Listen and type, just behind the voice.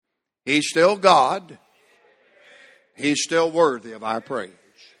He's still God. He's still worthy of our praise.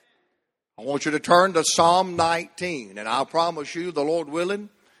 I want you to turn to Psalm 19, and I'll promise you, the Lord willing,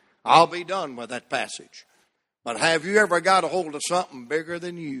 I'll be done with that passage. But have you ever got a hold of something bigger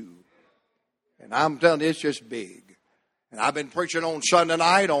than you? And I'm telling you, it's just big. And I've been preaching on Sunday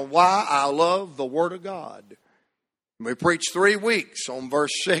night on why I love the Word of God. And we preached 3 weeks on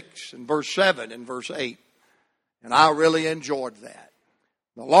verse 6 and verse 7 and verse 8. And I really enjoyed that.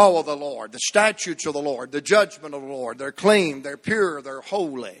 The law of the Lord, the statutes of the Lord, the judgment of the Lord. They're clean, they're pure, they're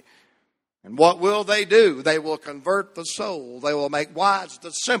holy. And what will they do? They will convert the soul. They will make wise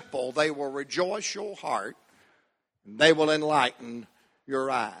the simple. They will rejoice your heart. And they will enlighten your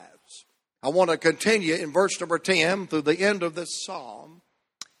eyes. I want to continue in verse number 10 through the end of this psalm.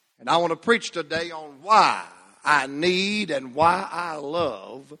 And I want to preach today on why I need and why I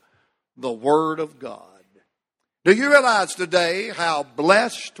love the Word of God. Do you realize today how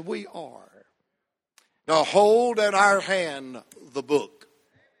blessed we are to hold in our hand the book,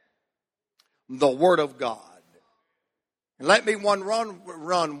 the Word of God? And let me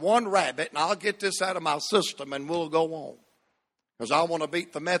run one rabbit, and I'll get this out of my system, and we'll go on. Because I want to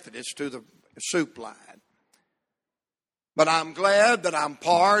beat the Methodists to the soup line. But I'm glad that I'm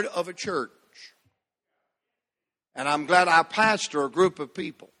part of a church. And I'm glad I pastor a group of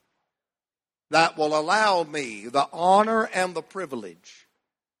people that will allow me the honor and the privilege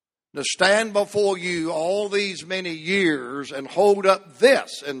to stand before you all these many years and hold up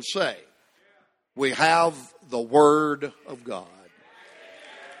this and say, we have the Word of God.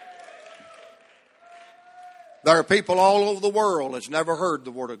 There are people all over the world that's never heard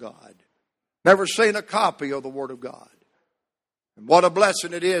the Word of God, never seen a copy of the Word of God. And what a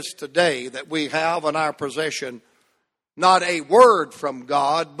blessing it is today that we have in our possession not a word from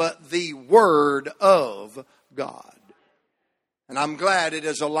God, but the Word of God. And I'm glad it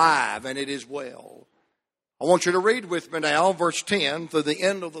is alive and it is well. I want you to read with me now verse 10 to the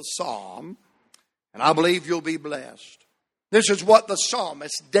end of the psalm, and I believe you'll be blessed. This is what the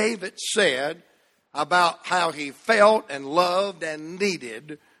psalmist David said about how he felt and loved and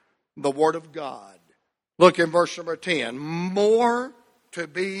needed the Word of God. Look in verse number 10. More to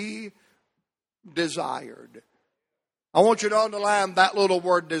be desired. I want you to underline that little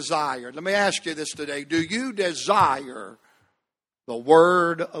word desired. Let me ask you this today. Do you desire the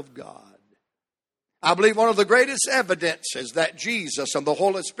Word of God? I believe one of the greatest evidences that Jesus and the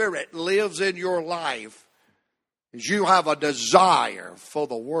Holy Spirit lives in your life is you have a desire for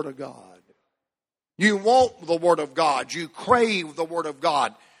the Word of God. You want the Word of God. You crave the Word of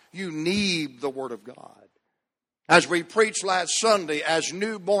God. You need the Word of God. As we preached last Sunday, as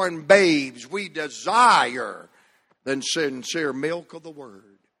newborn babes, we desire the sincere milk of the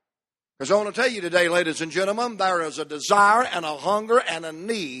Word. Because I want to tell you today, ladies and gentlemen, there is a desire and a hunger and a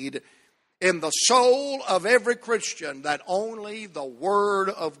need in the soul of every Christian that only the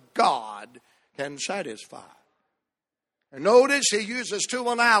Word of God can satisfy. And notice he uses 2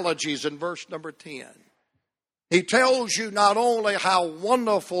 analogies in verse number 10. He tells you not only how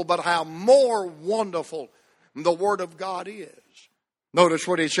wonderful, but how more wonderful the Word of God is. Notice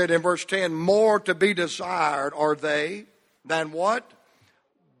what he said in verse 10. More to be desired are they than what?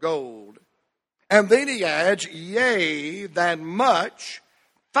 Gold. And then he adds, yea, than much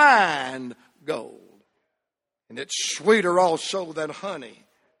fine gold. And it's sweeter also than honey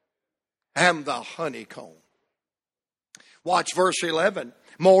and the honeycomb. Watch verse 11.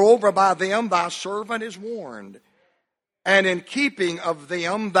 Moreover, by them thy servant is warned. And in keeping of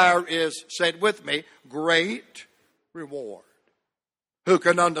them there is, said with me, great reward. Who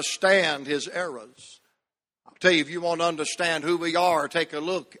can understand his errors? I'll tell you, if you want to understand who we are, take a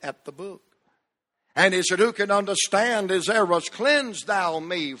look at the book. And he said, who can understand his errors? Cleanse thou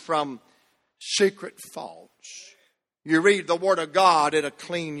me from secret faults. You read the Word of God, it'll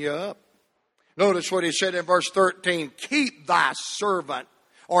clean you up. Notice what he said in verse 13. Keep thy servant,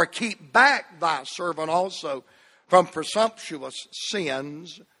 or keep back thy servant also from presumptuous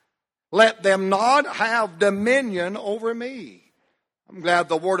sins. Let them not have dominion over me. I'm glad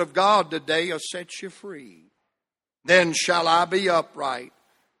the Word of God today has set you free. Then shall I be upright,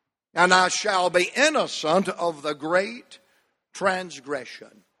 and I shall be innocent of the great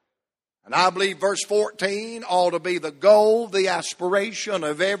transgression. And I believe verse 14 ought to be the goal, the aspiration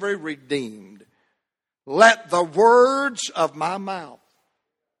of every redeemed. Let the words of my mouth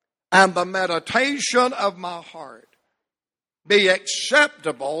and the meditation of my heart be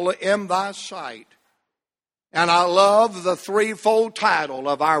acceptable in thy sight. And I love the threefold title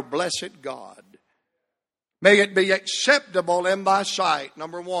of our blessed God. May it be acceptable in thy sight.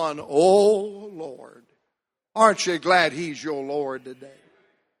 Number 1, oh Lord. Aren't you glad he's your Lord today?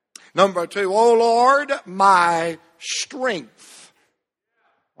 Number 2, O Lord, my strength.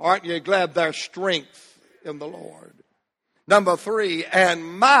 Aren't you glad there's strength in the Lord? Number 3,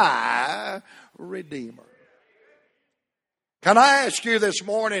 and my Redeemer. Can I ask you this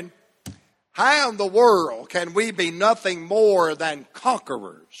morning, how in the world can we be nothing more than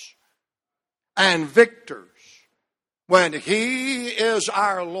conquerors and victors when He is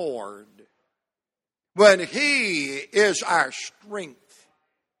our Lord, when He is our strength,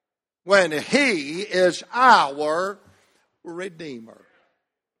 when He is our Redeemer?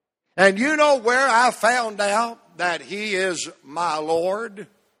 And you know where I found out that He is my Lord?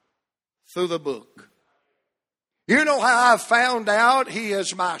 Through the book. You know how I found out He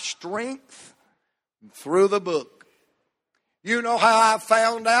is my strength? Through the book. You know how I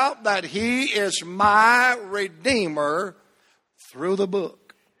found out that He is my Redeemer? Through the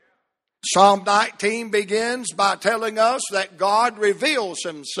book. Psalm 19 begins by telling us that God reveals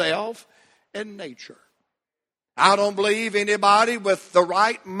Himself in nature. I don't believe anybody with the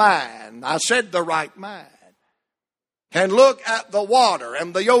right mind, I said the right mind, can look at the water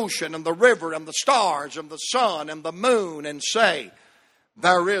and the ocean and the river and the stars and the sun and the moon and say,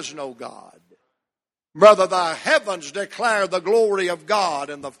 there is no God. Brother, the heavens declare the glory of God,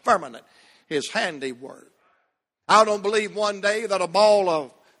 and the firmament His handiwork. I don't believe one day that a ball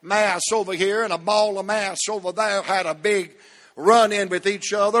of mass over here and a ball of mass over there had a big run-in with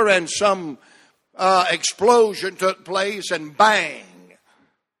each other, and some explosion took place, and bang.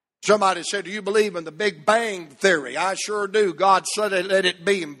 Somebody said, do you believe in the Big Bang Theory? I sure do. God said it, let it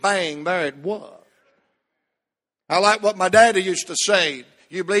be, and bang, there it was. I like what my daddy used to say.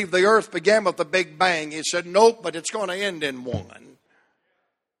 You believe the earth began with the Big Bang? He said, nope, but it's going to end in one.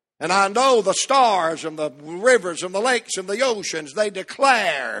 And I know the stars and the rivers and the lakes and the oceans, they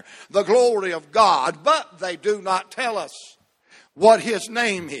declare the glory of God, but they do not tell us what His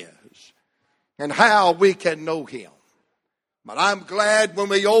name is and how we can know Him. But I'm glad when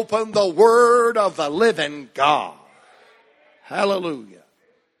we open the Word of the living God. Hallelujah.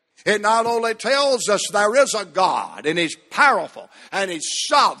 It not only tells us there is a God, and He's powerful, and He's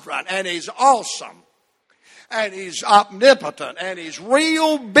sovereign, and He's awesome, and He's omnipotent, and He's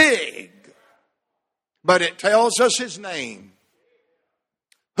real big, but it tells us His name,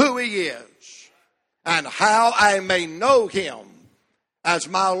 who He is, and how I may know Him as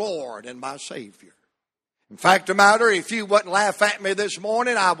my Lord and my Savior. In fact, the matter, if you wouldn't laugh at me this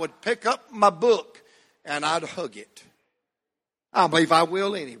morning, I would pick up my book and I'd hug it. I believe I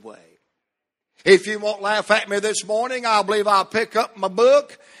will anyway. If you won't laugh at me this morning, I believe I'll pick up my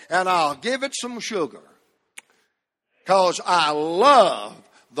book and I'll give it some sugar. Because I love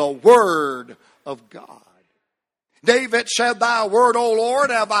the Word of God. David said, thy word, O Lord,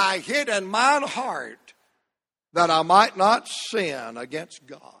 have I hid in mine heart, that I might not sin against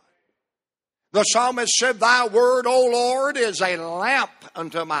God. The psalmist said, thy word, O Lord, is a lamp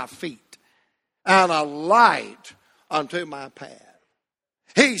unto my feet and a light unto my path.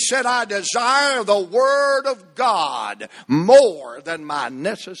 He said, I desire the word of God more than my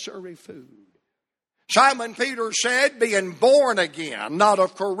necessary food. Simon Peter said, being born again, not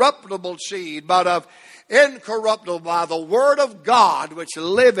of corruptible seed, but of incorruptible, by the word of God, which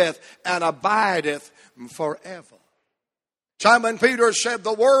liveth and abideth forever. Simon Peter said,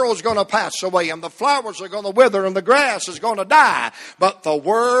 the world's going to pass away, and the flowers are going to wither, and the grass is going to die, but the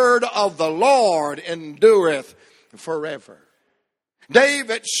word of the Lord endureth forever.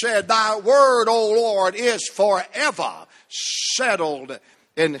 David said, thy word, O Lord, is forever settled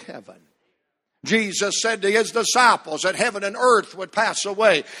in heaven. Jesus said to His disciples that heaven and earth would pass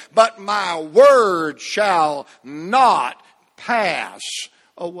away, but my word shall not pass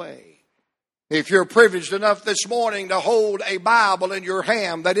away. If you're privileged enough this morning to hold a Bible in your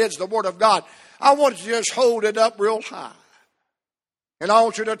hand that is the Word of God, I want you to just hold it up real high. And I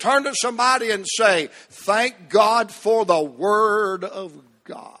want you to turn to somebody and say, thank God for the Word of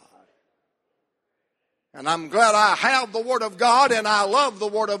God. And I'm glad I have the Word of God, and I love the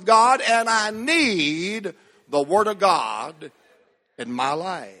Word of God, and I need the Word of God in my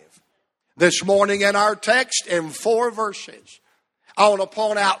life. This morning in our text, in 4 verses, I want to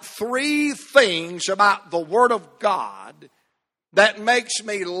point out 3 things about the Word of God that makes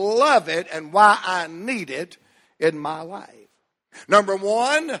me love it and why I need it in my life. Number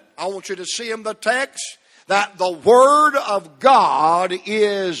 1, I want you to see in the text that the Word of God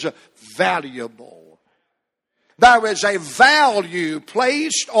is valuable. There is a value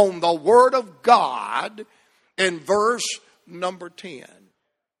placed on the Word of God in verse number 10.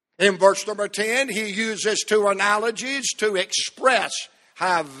 In verse number 10, he uses 2 analogies to express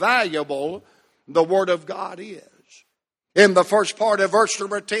how valuable the Word of God is. In the first part of verse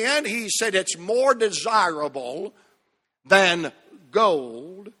number 10, he said it's more desirable than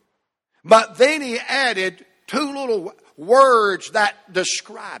gold. But then he added two little words that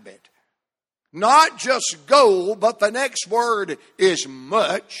describe it. Not just gold, but the next word is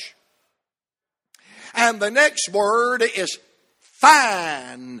much. And the next word is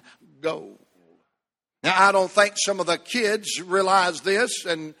fine gold. Now, I don't think some of the kids realize this,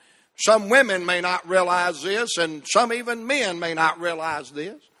 and some women may not realize this, and some even men may not realize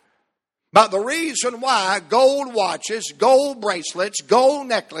this. But the reason why gold watches, gold bracelets, gold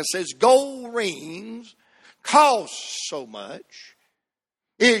necklaces, gold rings cost so much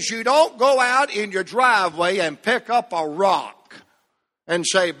is you don't go out in your driveway and pick up a rock and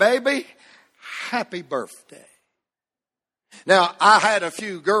say, baby, happy birthday. Now, I had a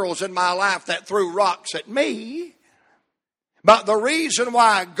few girls in my life that threw rocks at me. But the reason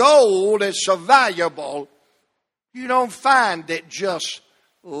why gold is so valuable, you don't find it just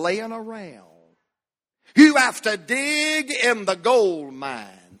laying around. You have to dig in the gold mines.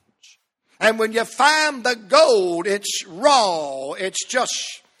 And when you find the gold, it's raw. It's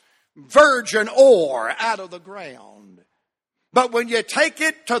just virgin ore out of the ground. But when you take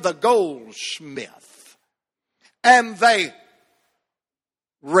it to the goldsmith and they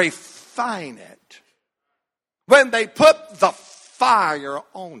refine it, when they put the fire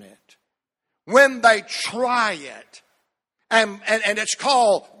on it, when they try it, and it's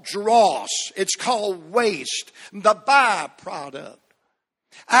called dross, it's called waste, the byproduct.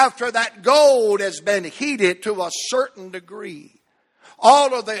 After that gold has been heated to a certain degree,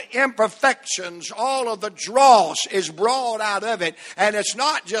 all of the imperfections, all of the dross is brought out of it. And it's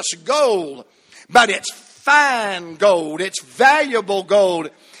not just gold, but it's fine gold, it's valuable gold,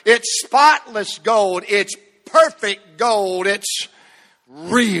 it's spotless gold, it's perfect gold, it's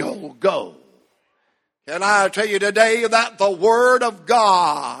real gold. Can I tell you today that the Word of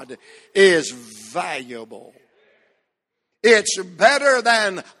God is valuable? It's better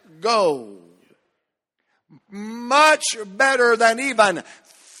than gold. Much better than even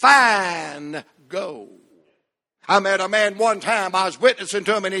fine gold. I met a man one time, I was witnessing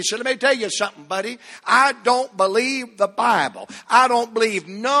to him, and he said, let me tell you something, buddy. I don't believe the Bible. I don't believe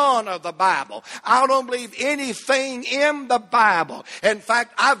none of the Bible. I don't believe anything in the Bible. In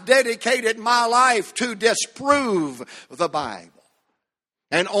fact, I've dedicated my life to disprove the Bible.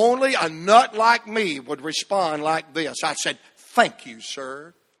 And only a nut like me would respond like this. I said, thank you,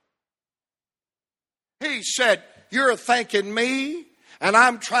 sir. He said, you're thanking me, and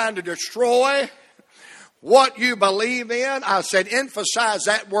I'm trying to destroy what you believe in. I said, emphasize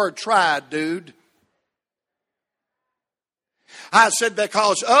that word tried, dude. I said,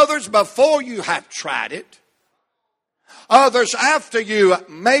 because others before you have tried it. Others after you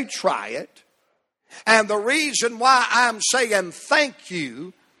may try it. And the reason why I'm saying thank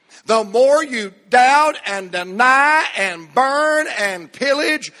you, the more you doubt and deny and burn and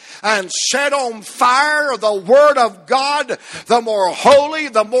pillage and set on fire the Word of God, the more holy,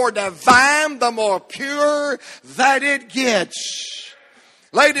 the more divine, the more pure that it gets.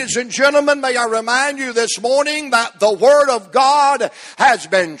 Ladies and gentlemen, may I remind you this morning that the Word of God has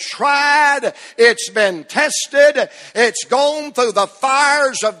been tried, it's been tested, it's gone through the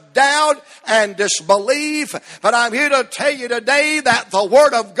fires of doubt and disbelief. But I'm here to tell you today that the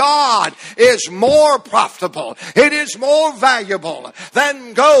Word of God is more profitable. It is more valuable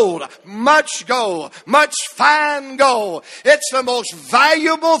than gold, much fine gold. It's the most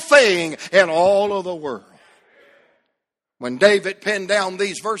valuable thing in all of the world. When David penned down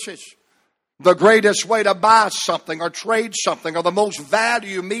these verses, the greatest way to buy something or trade something, or the most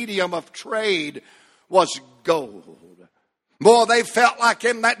value medium of trade, was gold. Boy, they felt like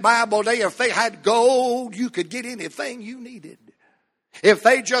in that Bible day, if they had gold, you could get anything you needed. If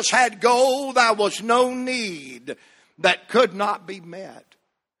they just had gold, there was no need that could not be met.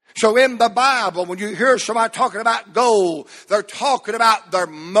 So in the Bible, when you hear somebody talking about gold, they're talking about their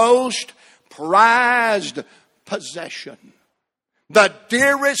most prized possession. The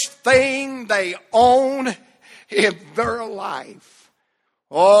dearest thing they own in their life.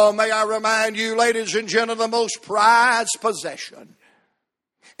 Oh, may I remind you, ladies and gentlemen, the most prized possession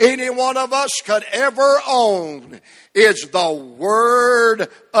any one of us could ever own is the Word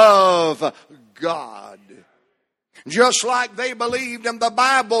of God. Just like they believed in the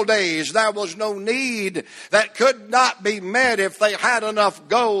Bible days, there was no need that could not be met if they had enough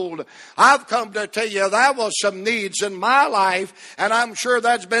gold. I've come to tell you there was some needs in my life, and I'm sure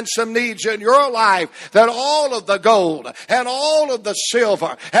there's been some needs in your life that all of the gold and all of the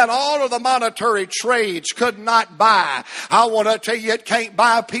silver and all of the monetary trades could not buy. I want to tell you, it can't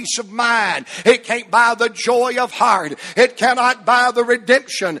buy peace of mind. It can't buy the joy of heart. It cannot buy the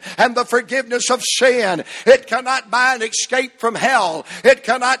redemption and the forgiveness of sin. It cannot buy an escape from hell. It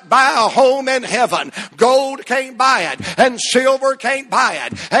cannot buy a home in heaven. Gold can't buy it, and silver can't buy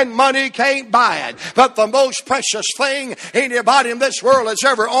it, and money can't buy it. But the most precious thing anybody in this world has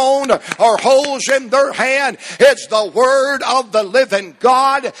ever owned or holds in their hand is the Word of the living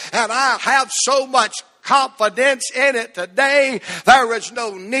God. And I have so much confidence in it today. There is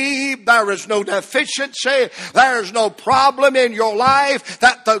no need, there is no deficiency, there is no problem in your life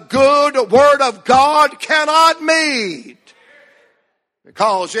that the good Word of God cannot meet,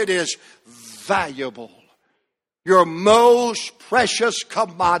 because it is valuable. Your most precious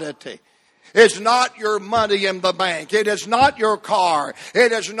commodity is not your money in the bank. It is not your car.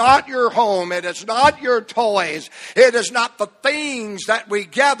 It is not your home. It is not your toys. It is not the things that we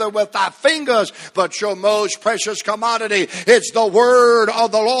gather with our fingers. But your most precious commodity is the Word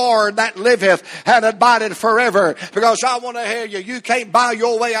of the Lord that liveth and abideth forever. Because I want to hear you. You can't buy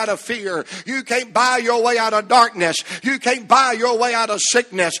your way out of fear. You can't buy your way out of darkness. You can't buy your way out of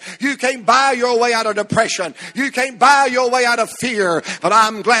sickness. You can't buy your way out of depression. You can't buy your way out of fear. But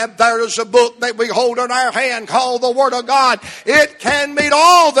I'm glad there is a book that we hold in our hand called the Word of God. It can meet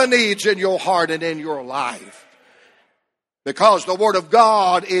all the needs in your heart and in your life, because the Word of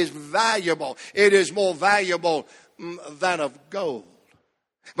God is valuable. It is more valuable than of gold.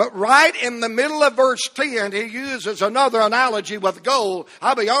 But right in the middle of verse 10, he uses another analogy with gold.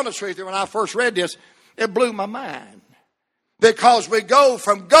 I'll be honest with you, when I first read this, it blew my mind, because we go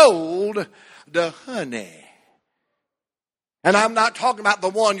from gold to honey. And I'm not talking about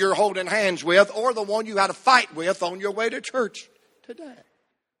the one you're holding hands with or the one you had a fight with on your way to church today.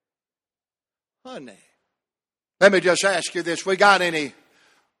 Honey. Let me just ask you this. We got any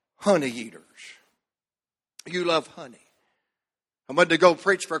honey eaters? You love honey. I went to go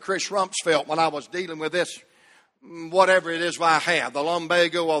preach for Chris Rumsfeld when I was dealing with this, whatever it is I have, the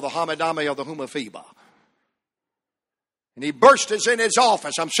lumbago or the hamidami or the hemophilia. And he burst us in his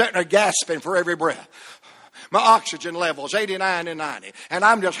office. I'm sitting there gasping for every breath. My oxygen level is 89 and 90. And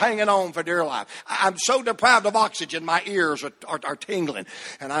I'm just hanging on for dear life. I'm so deprived of oxygen, my ears are tingling.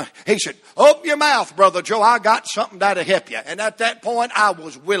 And he said, open your mouth, Brother Joe. I got something that'll help you. And at that point, I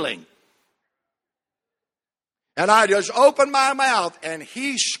was willing. And I just opened my mouth, and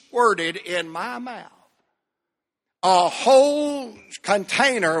he squirted in my mouth a whole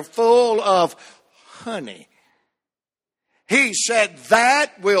container full of honey. He said,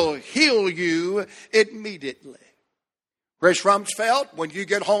 that will heal you immediately. Chris Rumsfeld, when you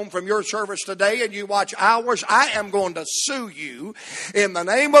get home from your service today and you watch ours, I am going to sue you in the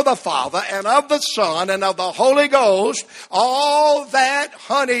name of the Father and of the Son and of the Holy Ghost. All that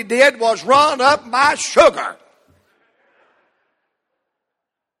honey did was run up my sugar.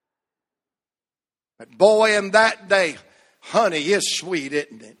 But boy, in that day, honey is sweet,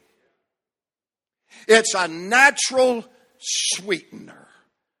 isn't it? It's a natural sweetener.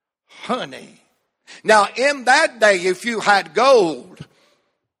 Honey. Now, in that day, if you had gold,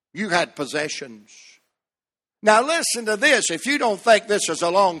 you had possessions. Now, listen to this. If you don't think this is a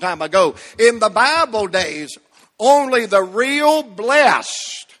long time ago, in the Bible days, only the real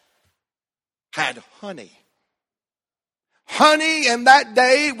blessed had honey. Honey in that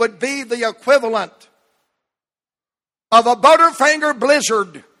day would be the equivalent of a Butterfinger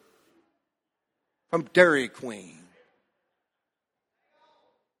Blizzard from Dairy Queen.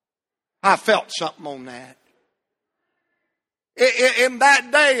 I felt something on that. In that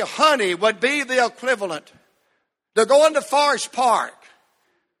day, honey would be the equivalent to going to Forest Park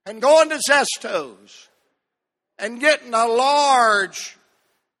and going to Zesto's and getting a large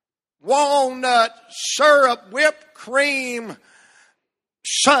walnut syrup whipped cream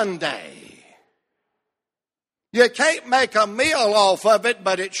sundae. You can't make a meal off of it,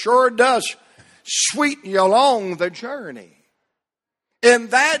 but it sure does sweeten you along the journey. In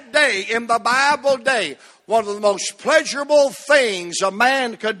that day, in the Bible day, one of the most pleasurable things a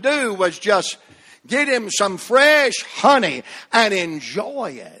man could do was just get him some fresh honey and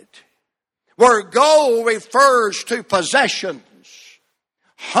enjoy it. Where gold refers to possessions,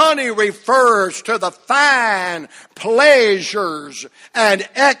 honey refers to the fine pleasures and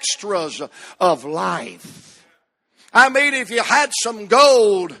extras of life. I mean, if you had some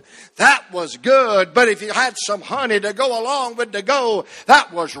gold, that was good. But if you had some honey to go along with the gold,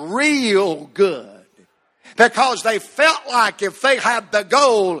 that was real good. Because they felt like if they had the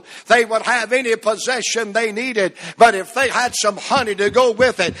gold, they would have any possession they needed. But if they had some honey to go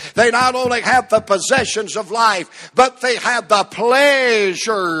with it, they not only have the possessions of life, but they have the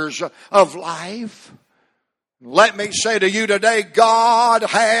pleasures of life. Let me say to you today, God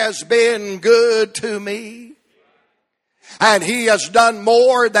has been good to me. And He has done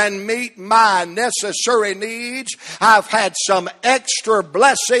more than meet my necessary needs. I've had some extra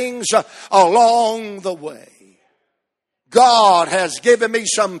blessings along the way. God has given me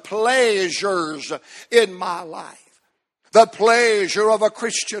some pleasures in my life. The pleasure of a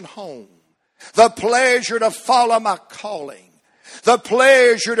Christian home. The pleasure to follow my calling. The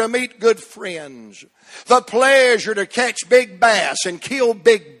pleasure to meet good friends. The pleasure to catch big bass and kill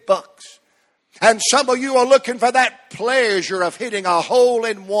big bucks. And some of you are looking for that pleasure of hitting a hole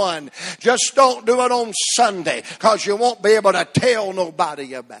in one. Just don't do it on Sunday, because you won't be able to tell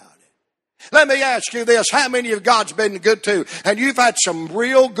nobody about it. Let me ask you this. How many of God's been good to? And you've had some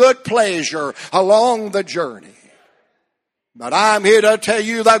real good pleasure along the journey. But I'm here to tell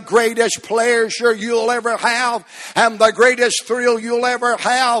you the greatest pleasure you'll ever have, and the greatest thrill you'll ever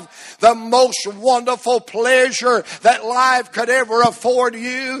have, the most wonderful pleasure that life could ever afford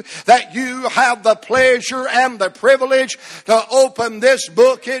you, that you have the pleasure and the privilege to open this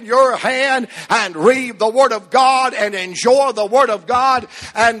book in your hand and read the Word of God and enjoy the Word of God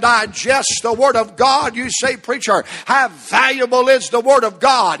and digest the Word of God. You say, preacher, how valuable is the Word of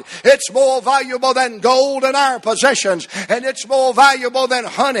God? It's more valuable than gold in our possessions, and it's more valuable than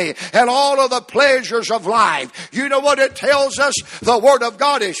honey and all of the pleasures of life. You know what it tells us? The Word of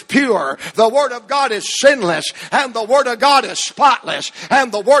God is pure. The Word of God is sinless. And the Word of God is spotless.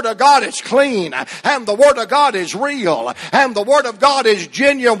 And the Word of God is clean. And the Word of God is real. And the Word of God is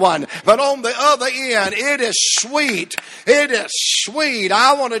genuine. But on the other end, it is sweet. It is sweet.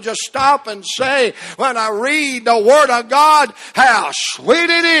 I want to just stop and say, when I read the Word of God, how sweet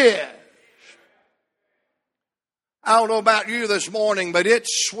it is. I don't know about you this morning, but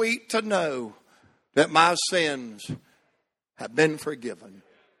it's sweet to know that my sins have been forgiven.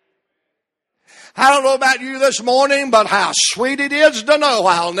 I don't know about you this morning, but how sweet it is to know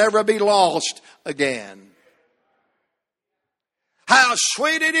I'll never be lost again. How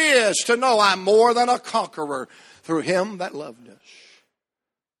sweet it is to know I'm more than a conqueror through Him that loved us.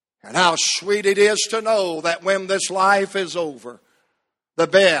 And how sweet it is to know that when this life is over, the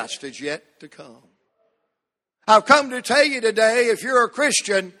best is yet to come. I've come to tell you today, if you're a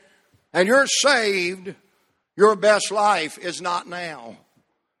Christian and you're saved, your best life is not now.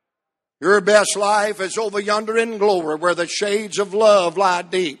 Your best life is over yonder in glory, where the shades of love lie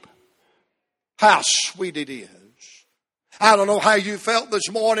deep. How sweet it is. I don't know how you felt this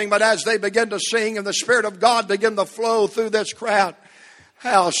morning, but as they begin to sing and the Spirit of God begin to flow through this crowd,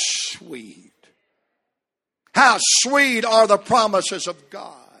 how sweet. How sweet are the promises of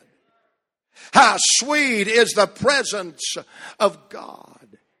God. How sweet is the presence of God.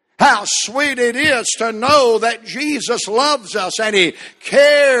 How sweet it is to know that Jesus loves us and He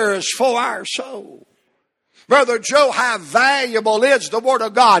cares for our soul. Brother Joe, how valuable is the Word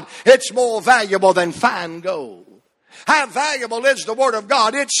of God? It's more valuable than fine gold. How valuable is the Word of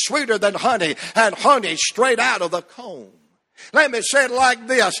God? It's sweeter than honey, and honey straight out of the comb. Let me say it like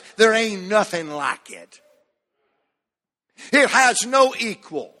this. There ain't nothing like it. It has no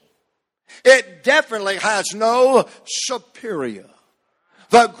equal. It definitely has no superior.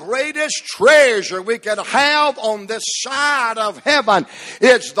 The greatest treasure we can have on this side of heaven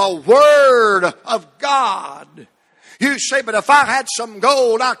is the Word of God. You say, but if I had some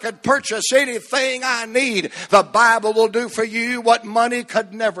gold, I could purchase anything I need. The Bible will do for you what money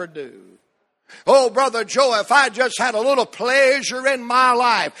could never do. Oh, Brother Joe, if I just had a little pleasure in my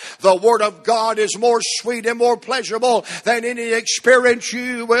life, the Word of God is more sweet and more pleasurable than any experience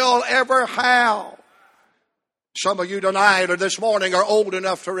you will ever have. Some of you tonight or this morning are old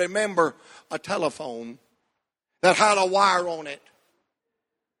enough to remember a telephone that had a wire on it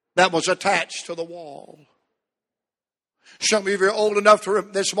that was attached to the wall. Some of you are old enough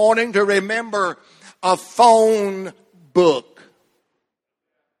this morning to remember a phone book.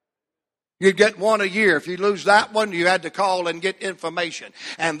 You'd get one a year. If you lose that one, you had to call and get information.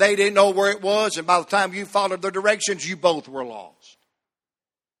 And they didn't know where it was, and by the time you followed the directions, you both were lost.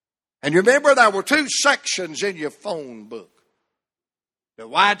 And you remember there were two sections in your phone book. The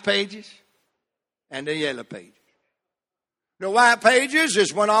white pages and the yellow pages. The white pages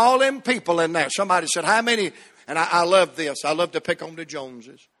is when all them people in there. Somebody said, how many? And I love this. I love to pick on the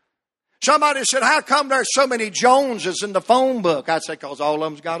Joneses. Somebody said, how come there's so many Joneses in the phone book? I said, because all of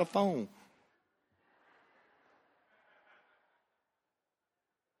them's got a phone.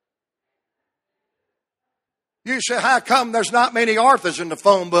 You say, how come there's not many Arthurs in the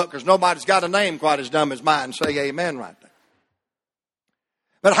phone book? Because nobody's got a name quite as dumb as mine. Say amen right there.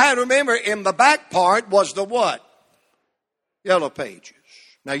 But I remember in the back part was the what? Yellow Pages.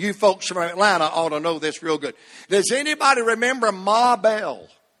 Now you folks from Atlanta ought to know this real good. Does anybody remember Ma Bell?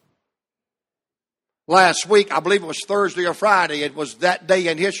 Last week, I believe it was Thursday or Friday, it was that day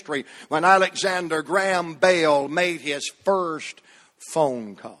in history when Alexander Graham Bell made his first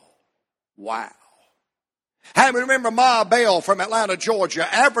phone call. Wow. I remember Ma Bell from Atlanta, Georgia,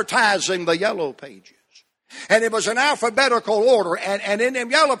 advertising the Yellow Pages. And it was in alphabetical order. And in them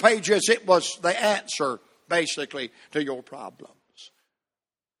Yellow Pages, it was the answer, basically, to your problems.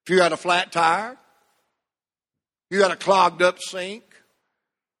 If you had a flat tire, you had a clogged up sink,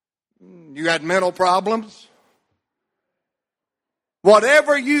 you had mental problems,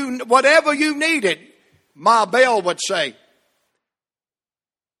 whatever you needed, Ma Bell would say,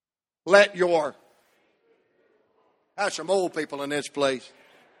 That's some old people in this place.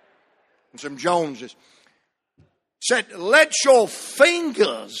 And some Joneses. Said, let your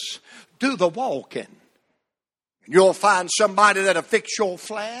fingers do the walking. And you'll find somebody that'll fix your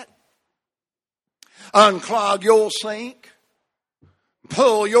flat, unclog your sink,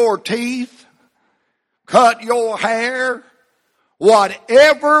 pull your teeth, cut your hair.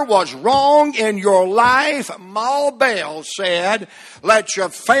 Whatever was wrong in your life, Ma Bell said, let your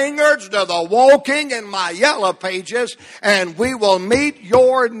fingers do the walking in my Yellow Pages and we will meet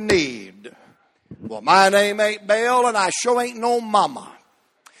your need. Well, my name ain't Bell and I sure ain't no mama.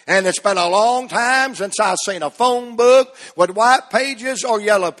 And it's been a long time since I've seen a phone book with white pages or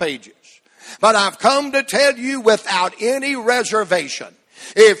Yellow Pages. But I've come to tell you without any reservation,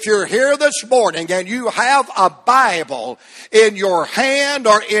 if you're here this morning and you have a Bible in your hand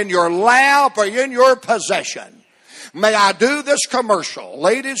or in your lap or in your possession, may I do this commercial?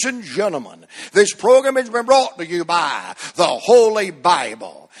 Ladies and gentlemen, this program has been brought to you by the Holy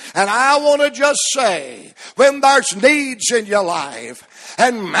Bible. And I want to just say, when there's needs in your life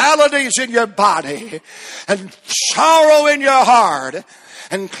and maladies in your body and sorrow in your heart,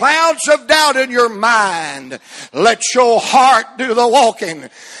 and clouds of doubt in your mind, let your heart do the walking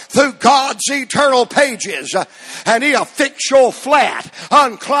through God's eternal pages. And He'll fix your flat,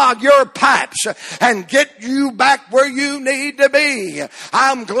 unclog your pipes, and get you back where you need to be.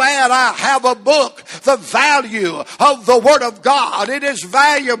 I'm glad I have a book, The Value of the Word of God. It is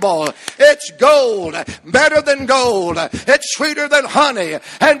valuable. It's gold, better than gold. It's sweeter than honey,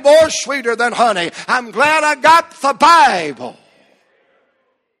 and more sweeter than honey. I'm glad I got the Bible.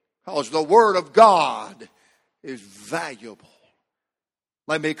 Because the Word of God is valuable.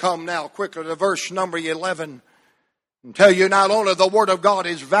 Let me come now quickly to verse number 11 and tell you not only the Word of God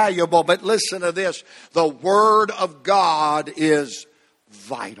is valuable, but listen to this. The Word of God is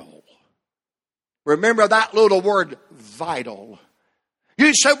vital. Remember that little word, vital.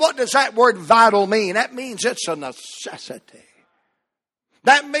 You say, what does that word vital mean? That means it's a necessity.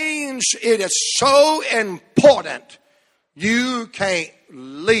 That means it is so important you can't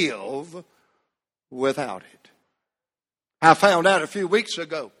live without it. I found out a few weeks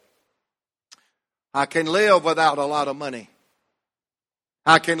ago, I can live without a lot of money.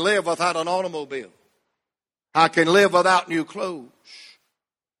 I can live without an automobile. I can live without new clothes.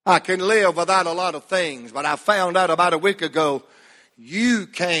 I can live without a lot of things. But I found out about a week ago, you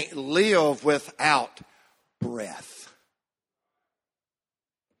can't live without breath.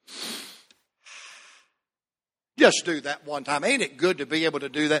 Just do that one time. Ain't it good to be able to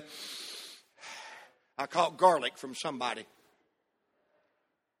do that? I caught garlic from somebody.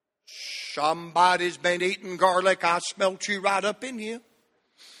 Somebody's been eating garlic. I smelt you right up in here.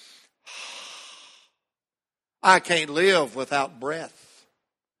 I can't live without breath.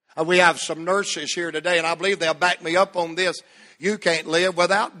 We have some nurses here today, and I believe they'll back me up on this. You can't live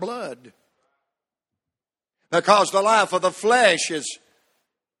without blood. Because the life of the flesh is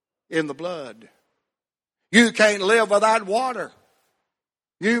in the blood. You can't live without water.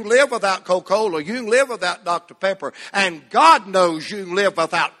 You can live without Coca-Cola. You can live without Dr. Pepper. And God knows you can live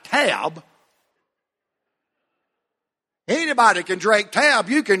without Tab. Anybody can drink Tab.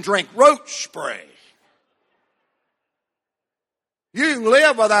 You can drink roach spray. You can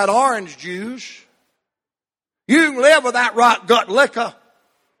live without orange juice. You can live without rot gut liquor.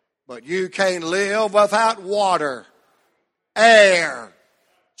 But you can't live without water, air,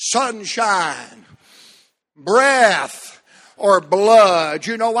 sunshine, breath, or blood.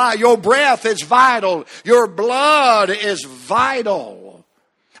 You know why? Your breath is vital. Your blood is vital.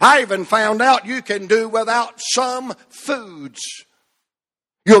 I even found out you can do without some foods.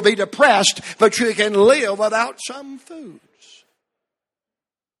 You'll be depressed, but you can live without some foods.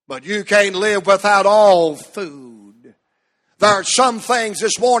 But you can't live without all food. There are some things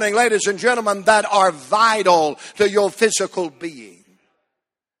this morning, ladies and gentlemen, that are vital to your physical being.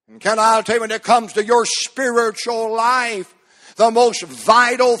 And can I tell you, when it comes to your spiritual life, the most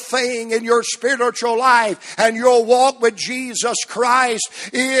vital thing in your spiritual life and your walk with Jesus Christ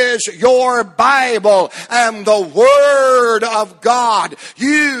is your Bible and the Word of God.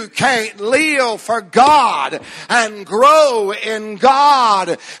 You can't live for God and grow in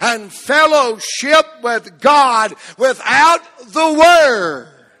God and fellowship with God without the Word.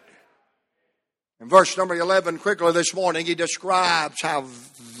 In verse number 11, quickly this morning, he describes how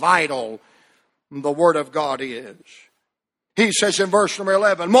vital the Word of God is. He says in verse number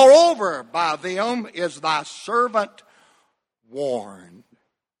 11, moreover, by them is thy servant warned.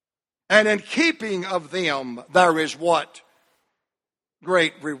 And in keeping of them there is what?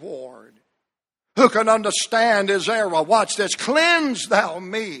 Great reward. Who can understand his error? Watch this. Cleanse thou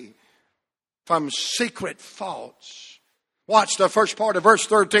me from secret faults. Watch the first part of verse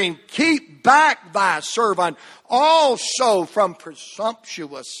 13. Keep back thy servant also from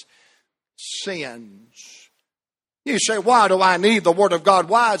presumptuous sins. You say, why do I need the Word of God?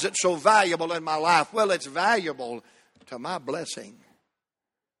 Why is it so valuable in my life? Well, it's valuable to my blessing.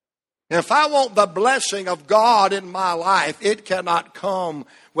 If I want the blessing of God in my life, it cannot come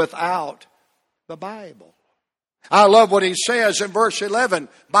without the Bible. I love what he says in verse 11.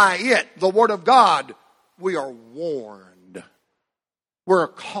 By it, the Word of God, we are warned. We're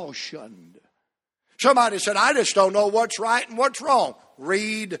cautioned. Somebody said, I just don't know what's right and what's wrong.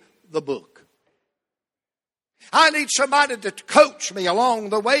 Read the book. I need somebody to coach me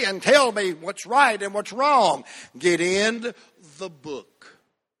along the way and tell me what's right and what's wrong. Get in the book.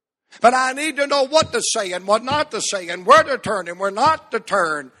 But I need to know what to say and what not to say and where to turn and where not to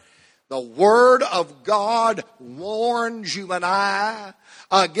turn. The Word of God warns you and I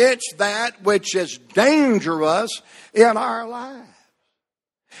against that which is dangerous in our lives.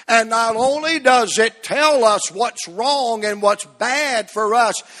 And not only does it tell us what's wrong and what's bad for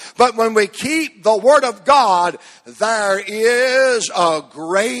us, but when we keep the Word of God, there is a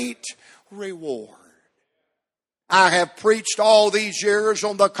great reward. I have preached all these years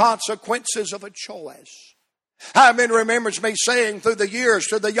on the consequences of a choice. How many remembers me saying through the years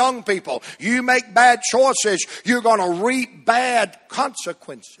to the young people, you make bad choices, you're going to reap bad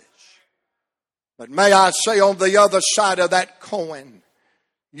consequences. But may I say on the other side of that coin,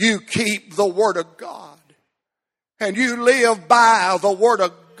 you keep the Word of God. And you live by the Word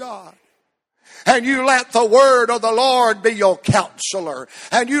of God. And you let the Word of the Lord be your counselor.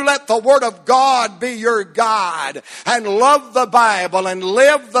 And you let the Word of God be your guide. And love the Bible and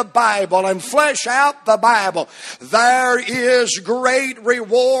live the Bible and flesh out the Bible. There is great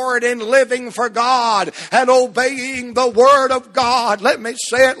reward in living for God and obeying the Word of God. Let me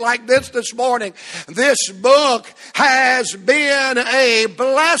say it like this morning. This book has been a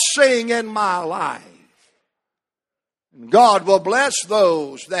blessing in my life. God will bless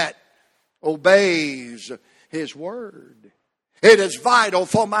those that obeys His Word. It is vital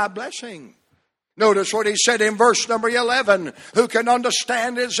for my blessing. Notice what he said in verse number 11. Who can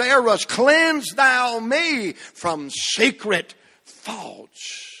understand his errors? Cleanse thou me from secret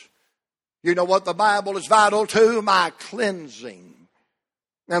faults. You know what the Bible is vital to? My cleansing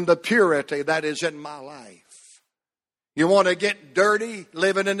and the purity that is in my life. You want to get dirty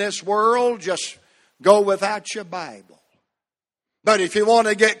living in this world? Just go without your Bible. But if you want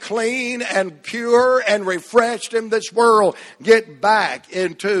to get clean and pure and refreshed in this world, get back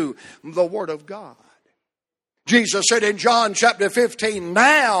into the Word of God. Jesus said in John chapter 15,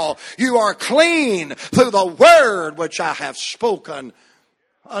 now you are clean through the Word which I have spoken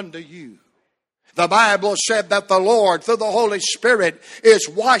unto you. The Bible said that the Lord, through the Holy Spirit, is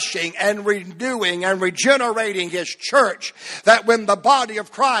washing and renewing and regenerating His church. That when the body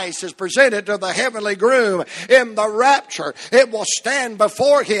of Christ is presented to the heavenly groom in the rapture, it will stand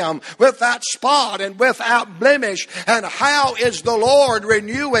before Him without spot and without blemish. And how is the Lord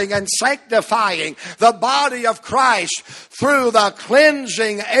renewing and sanctifying the body of Christ? Through the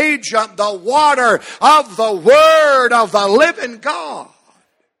cleansing agent, the water of the Word of the living God.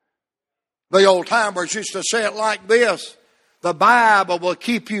 The old timers used to say it like this. The Bible will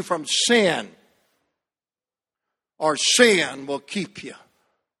keep you from sin, or sin will keep you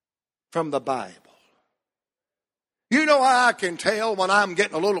from the Bible. You know how I can tell when I'm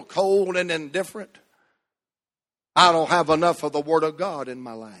getting a little cold and indifferent? I don't have enough of the Word of God in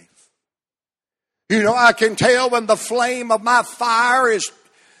my life. You know, I can tell when the flame of my fire is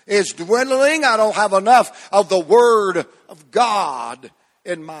is dwindling. I don't have enough of the Word of God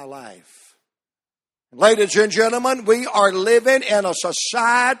in my life. Ladies and gentlemen, we are living in a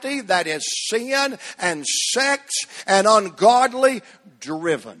society that is sin and sex and ungodly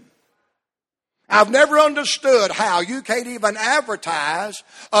driven. I've never understood how you can't even advertise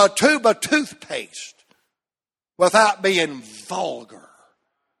a tube of toothpaste without being vulgar.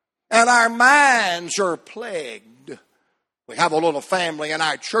 And our minds are plagued. We have a little family in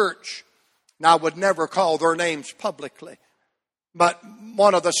our church, and I would never call their names publicly. But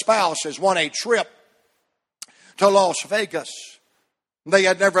one of the spouses won a trip to Las Vegas. They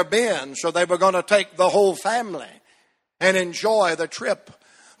had never been, so they were going to take the whole family and enjoy the trip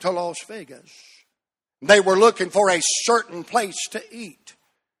to Las Vegas. They were looking for a certain place to eat.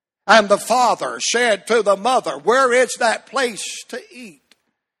 And the father said to the mother, "Where is that place to eat?"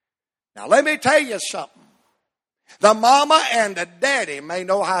 Now let me tell you something. The mama and the daddy may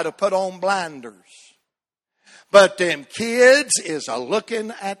know how to put on blinders, but them kids is a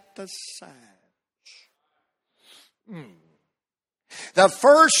looking at the signs. The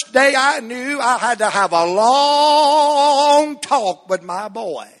first day I knew I had to have a long talk with my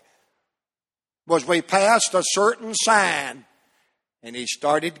boy was we passed a certain sign and he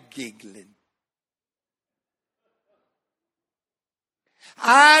started giggling.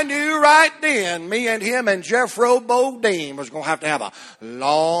 I knew right then me and him and Jeffro Bodine was going to have a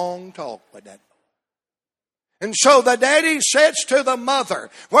long talk with that. And so the daddy says to the mother,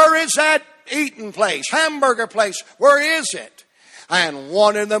 "Where is that eating place, hamburger place? Where is it?" And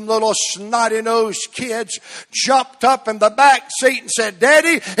one of them little snotty-nosed kids jumped up in the back seat and said,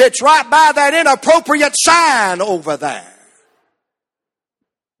 "Daddy, it's right by that inappropriate sign over there."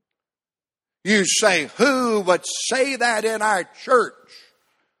 You say, who would say that in our church?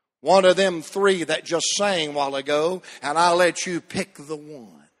 One of them three that just sang a while ago, and I'll let you pick the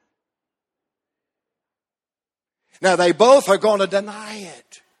one. Now, they both are going to deny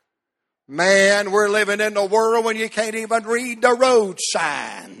it. Man, we're living in a world when you can't even read the road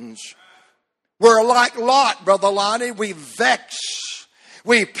signs. We're like Lot, Brother Lonnie. We vex.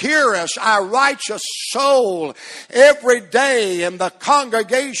 We pierce our righteous soul every day in the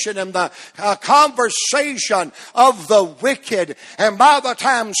congregation, in the conversation of the wicked. And by the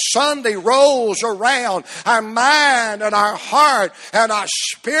time Sunday rolls around, our mind and our heart and our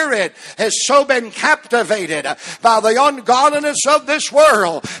spirit has so been captivated by the ungodliness of this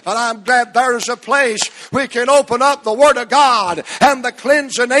world. But I'm glad there's a place we can open up the Word of God and the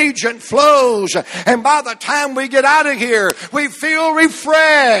cleansing agent flows. And by the time we get out of here, we feel refreshed.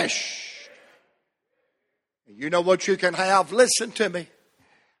 You know what you can have? Listen to me.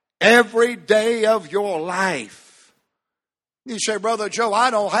 Every day of your life. You say, "Brother Joe, I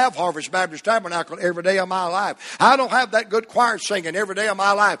don't have Harvest Baptist Tabernacle every day of my life. I don't have that good choir singing every day of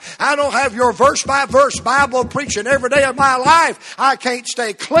my life. I don't have your verse-by-verse Bible preaching every day of my life. I can't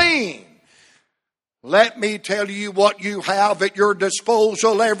stay clean." Let me tell you what you have at your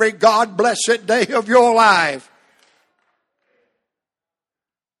disposal every God-blessed day of your life.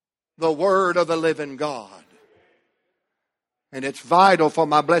 The Word of the living God. And it's vital for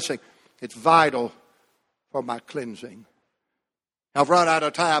my blessing. It's vital for my cleansing. I've run out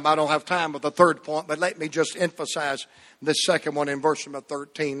of time. I don't have time with the third point, but let me just emphasize this second one in verse number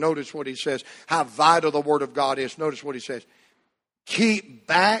 13. Notice what he says, how vital the Word of God is. Notice what he says. Keep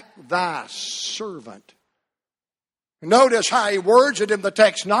back thy servant. Notice how he words it in the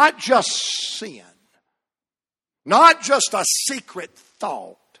text. Not just sin. Not just a secret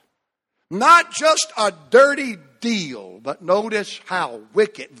thought. Not just a dirty deal, but notice how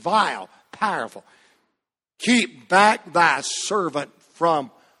wicked, vile, powerful. Keep back thy servant from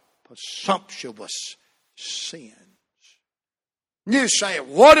presumptuous sins. You say,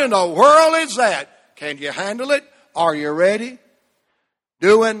 what in the world is that? Can you handle it? Are you ready?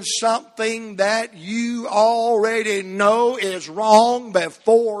 Doing something that you already know is wrong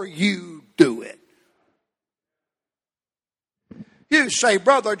before you do it. You say,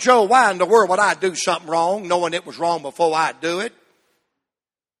 "Brother Joe, why in the world would I do something wrong knowing it was wrong before I do it?"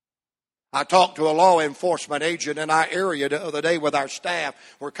 I talked to a law enforcement agent in our area the other day with our staff.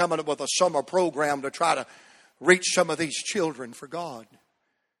 We're coming up with a summer program to try to reach some of these children for God.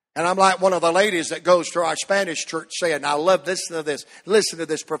 And I'm like one of the ladies that goes to our Spanish church saying, and I love this to this. Listen to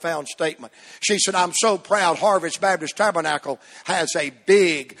this profound statement. She said, "I'm so proud Harvest Baptist Tabernacle has a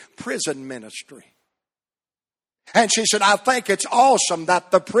big prison ministry." And she said, "I think it's awesome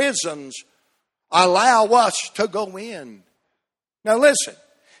that the prisons allow us to go in." Now listen,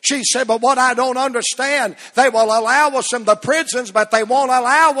 she said, "But what I don't understand, they will allow us in the prisons, but they won't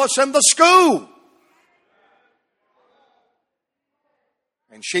allow us in the school."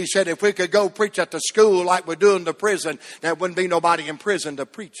 And she said if we could go preach at the school like we do in the prison, there wouldn't be nobody in prison to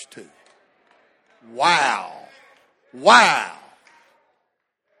preach to. Wow. Wow.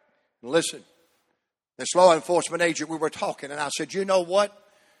 Listen, this law enforcement agent, we were talking, and I said, you know what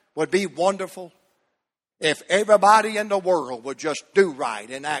would be wonderful? If everybody in the world would just do right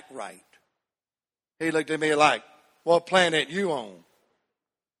and act right. He looked at me like, what planet you on?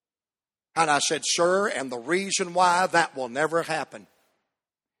 And I said, sir, and the reason why that will never happen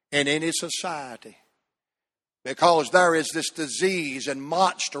in any society, because there is this disease and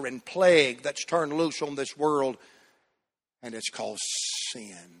monster and plague that's turned loose on this world, and it's called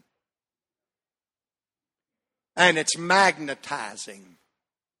sin. And it's magnetizing.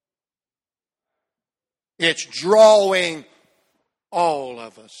 It's drawing all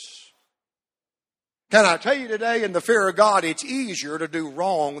of us. Can I tell you today, in the fear of God, it's easier to do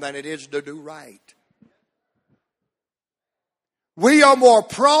wrong than it is to do right. We are more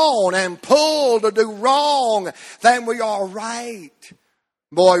prone and pulled to do wrong than we are right.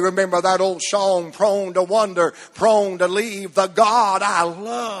 Boy, remember that old song, prone to wander, prone to leave the God I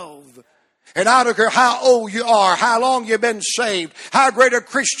love. And I don't care how old you are, how long you've been saved, how great a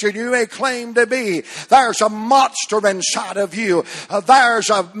Christian you may claim to be. There's a monster inside of you. There's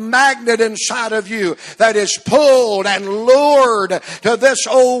a magnet inside of you that is pulled and lured to this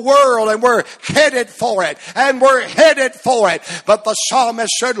old world, and we're headed for it. And we're headed for it. But the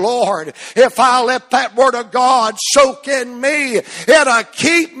psalmist said, Lord, if I let that word of God soak in me, it'll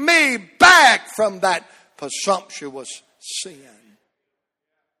keep me back from that presumptuous sin.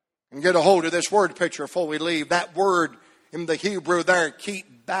 And get a hold of this word picture before we leave. That word in the Hebrew there,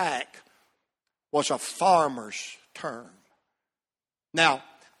 keep back, was a farmer's term. Now,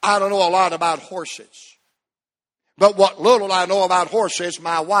 I don't know a lot about horses. But what little I know about horses,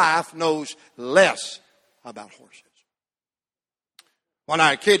 my wife knows less about horses. When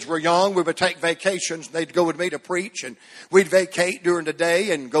our kids were young, we would take vacations. They'd go with me to preach, and we'd vacate during the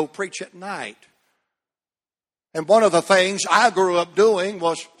day and go preach at night. And one of the things I grew up doing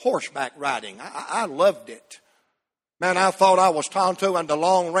was horseback riding. I loved it. Man, I thought I was Tonto and the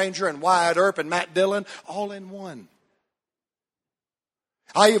Long Ranger and Wyatt Earp and Matt Dillon all in one.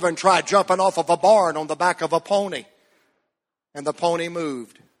 I even tried jumping off of a barn on the back of a pony. And the pony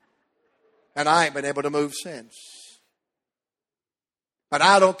moved. And I ain't been able to move since. But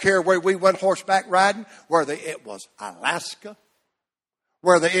I don't care where we went horseback riding, whether it was Alaska,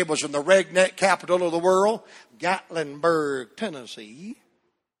 whether it was in the redneck capital of the world, Gatlinburg, Tennessee,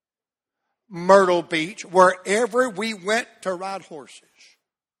 Myrtle Beach, wherever we went to ride horses.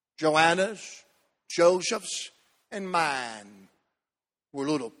 Joanna's, Joseph's, and mine were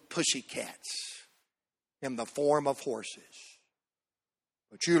little pussycats in the form of horses.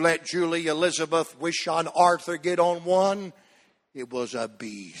 But you let Julie Elizabeth Wishon Arthur get on one, it was a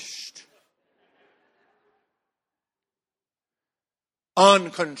beast.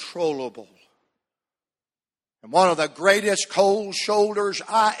 Uncontrollable. And one of the greatest cold shoulders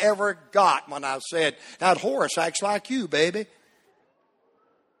I ever got when I said, that horse acts like you, baby.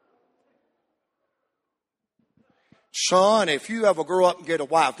 Son, if you ever grow up and get a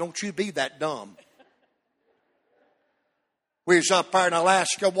wife, don't you be that dumb. We was up there in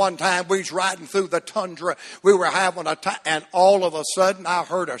Alaska one time. We was riding through the tundra. We were having a time, and all of a sudden I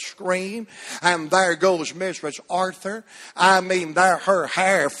heard a scream. And there goes Mistress Arthur. I mean, there her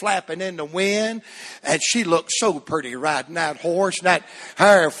hair flapping in the wind. And she looked so pretty riding that horse. That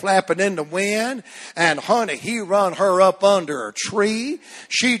hair flapping in the wind. And honey, he run her up under a tree.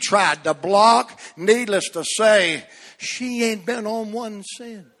 She tried to block. Needless to say, she ain't been on one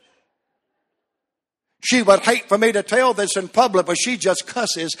since. She would hate for me to tell this in public, but she just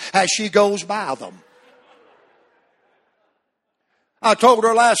cusses as she goes by them. I told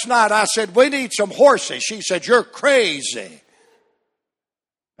her last night, I said, we need some horses. She said, you're crazy.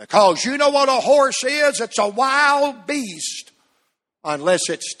 Because you know what a horse is? It's a wild beast unless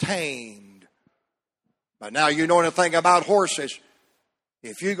it's tamed. But now you know anything about horses.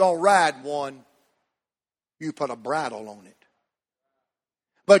 If you're going to ride one, you put a bridle on it.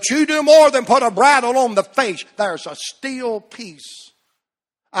 But you do more than put a bridle on the face. There's a steel piece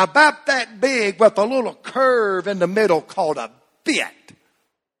about that big with a little curve in the middle called a bit.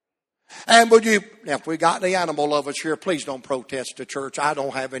 And would you, if we got any animal lovers here, please don't protest the church. I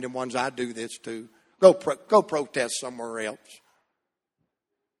don't have any ones I do this to. Go protest somewhere else.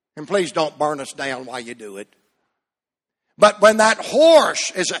 And please don't burn us down while you do it. But when that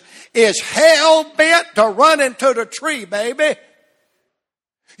horse is hell-bent to run into the tree, baby,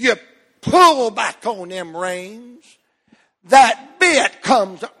 you pull back on them reins, that bit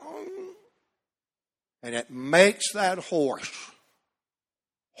comes on, and it makes that horse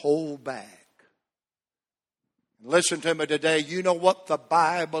hold back. Listen to me today. You know what the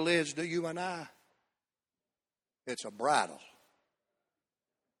Bible is to you and I? It's a bridle.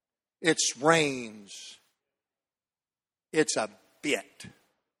 It's reins. It's a bit.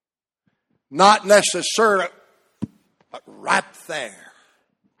 Not necessarily, but right there.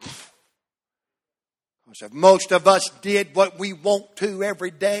 Because if most of us did what we want to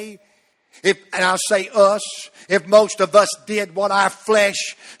every day, and I say us, if most of us did what our flesh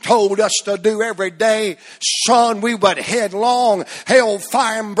told us to do every day, son, we would headlong,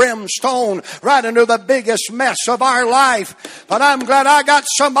 hellfire and brimstone, right into the biggest mess of our life. But I'm glad I got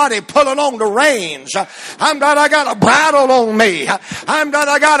somebody pulling on the reins. I'm glad I got a bridle on me. I'm glad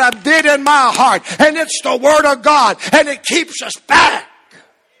I got a bit in my heart. And it's the Word of God. And it keeps us back.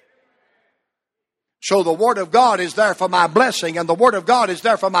 So the Word of God is there for my blessing, and the Word of God is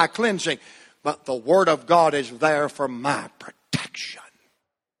there for my cleansing. But the Word of God is there for my protection.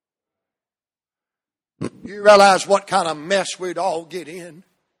 You realize what kind of mess we'd all get in?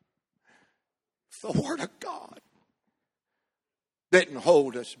 The Word of God didn't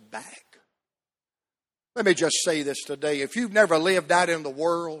hold us back. Let me just say this today. If you've never lived out in the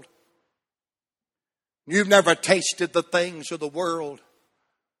world, you've never tasted the things of the world,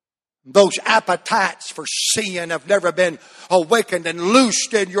 those appetites for sin have never been awakened and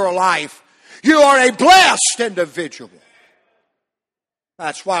loosed in your life, you are a blessed individual.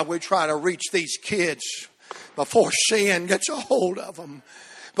 That's why we try to reach these kids before sin gets a hold of them.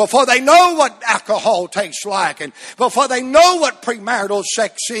 Before they know what alcohol tastes like, and before they know what premarital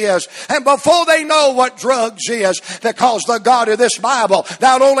sex is, and before they know what drugs is, because the God of this Bible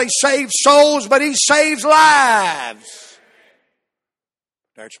not only saves souls, but He saves lives.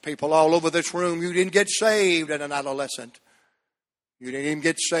 There's people all over this room, you didn't get saved as an adolescent. You didn't even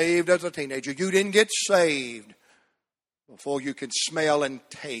get saved as a teenager. You didn't get saved before you could smell and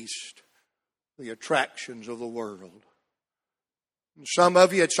taste the attractions of the world. And some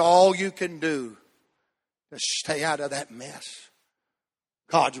of you, it's all you can do to stay out of that mess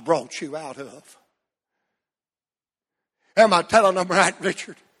God's brought you out of. Am I telling them right,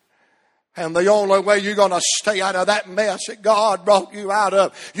 Richard? And the only way you're going to stay out of that mess that God brought you out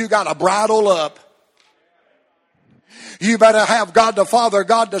of, you got to bridle up. You better have God the Father,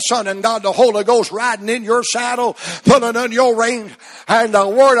 God the Son, and God the Holy Ghost riding in your saddle, pulling on your reins, and the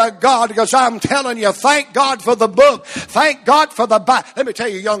Word of God. Because I'm telling you, thank God for the book. Thank God for the Bible. Let me tell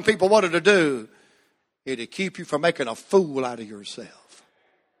you, young people, what it'll do. It'll keep you from making a fool out of yourself.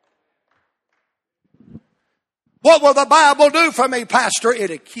 What will the Bible do for me, Pastor?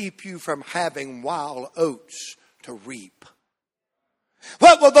 It'll keep you from having wild oats to reap.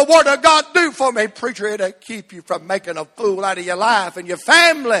 What will the Word of God do for me, preacher? It'll keep you from making a fool out of your life and your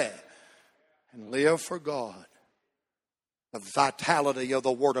family. And live for God. The vitality of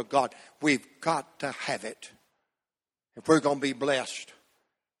the Word of God. We've got to have it. If we're going to be blessed.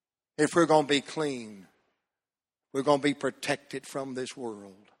 If we're going to be clean. We're going to be protected from this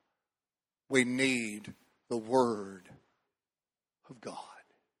world. We need the Word of God.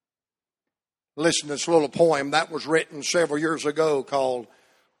 Listen to this little poem that was written several years ago called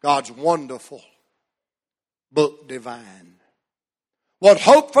God's Wonderful Book Divine. What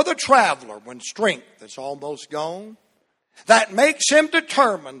hope for the traveler when strength is almost gone, that makes him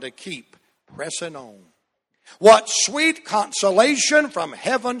determined to keep pressing on. What sweet consolation from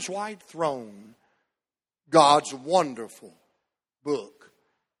heaven's white throne, God's wonderful book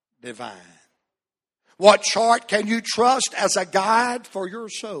divine. What chart can you trust as a guide for your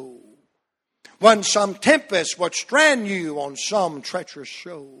soul when some tempest would strand you on some treacherous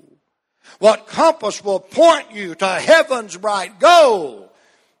shoal? What compass will point you to heaven's bright goal?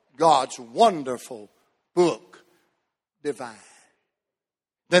 God's wonderful book divine.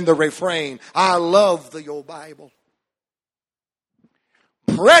 Then the refrain, I love thee, O Bible.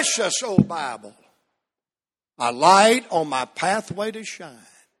 Precious, O Bible, a light on my pathway to shine.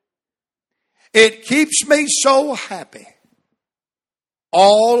 It keeps me so happy,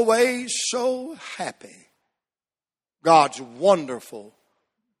 always so happy. God's wonderful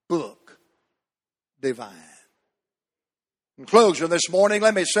book divine. In closing this morning,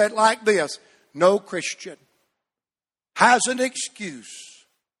 let me say it like this. No Christian has an excuse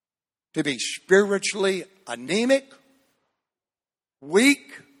to be spiritually anemic,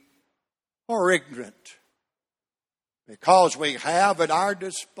 weak, or ignorant, because we have at our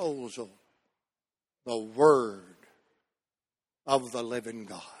disposal the Word of the living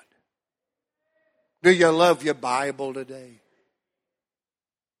God. Do you love your Bible today?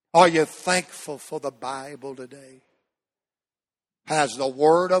 Are you thankful for the Bible today? Has the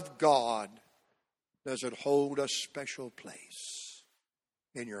Word of God, does it hold a special place?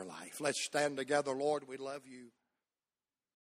 in your life. Let's stand together, Lord. We love you.